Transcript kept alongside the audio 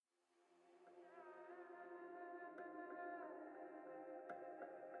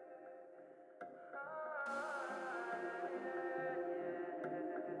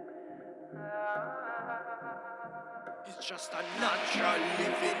Just a natural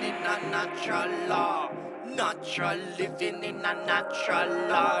living in a natural law. Natural living in a natural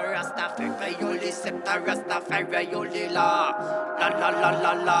law. Rastafari only scepter, Rastafari only law. La la la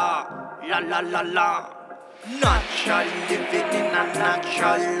la la, la la la la. Natural living in a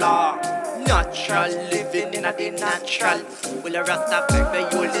natural law. Natural living in a the natural. Well, a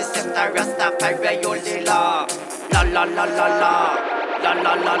Rastafari only scepter, Rastafari only law. La la la la la, la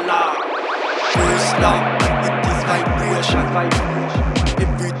la la la. First law, it is vibration.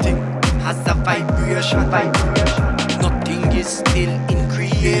 Everything has a vibration. Nothing is still in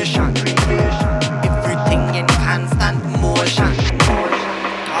creation. Everything in constant motion.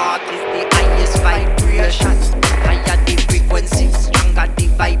 Thought is the highest vibration. Higher the frequency, stronger the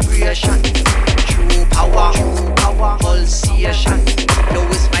vibration. True power, pulsation.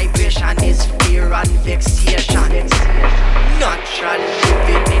 Lowest vibration is fear and vexation. Natural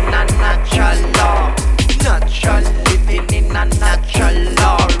living in a natural law. Natural living in a natural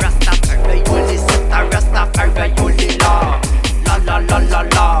law. Rastafari only scepter, Rastafari only law. La la la la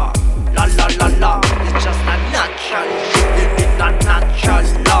la, la la la la. It's just a natural living in a natural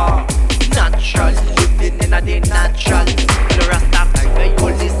law. Natural living in a the natural. Rastafari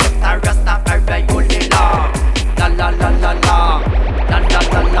only scepter, Rastafari only law. La la la la la, la la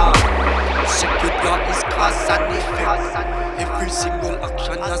la la. Sacred law is cause and effect. Every single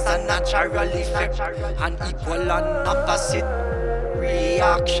action has a natural effect. An equal and opposite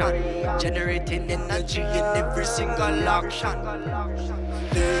reaction, generating energy in every single action.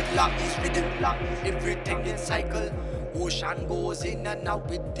 Third law is rhythm. Everything in cycle. Ocean goes in and out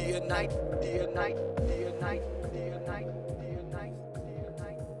with day and night, day and night, day and night.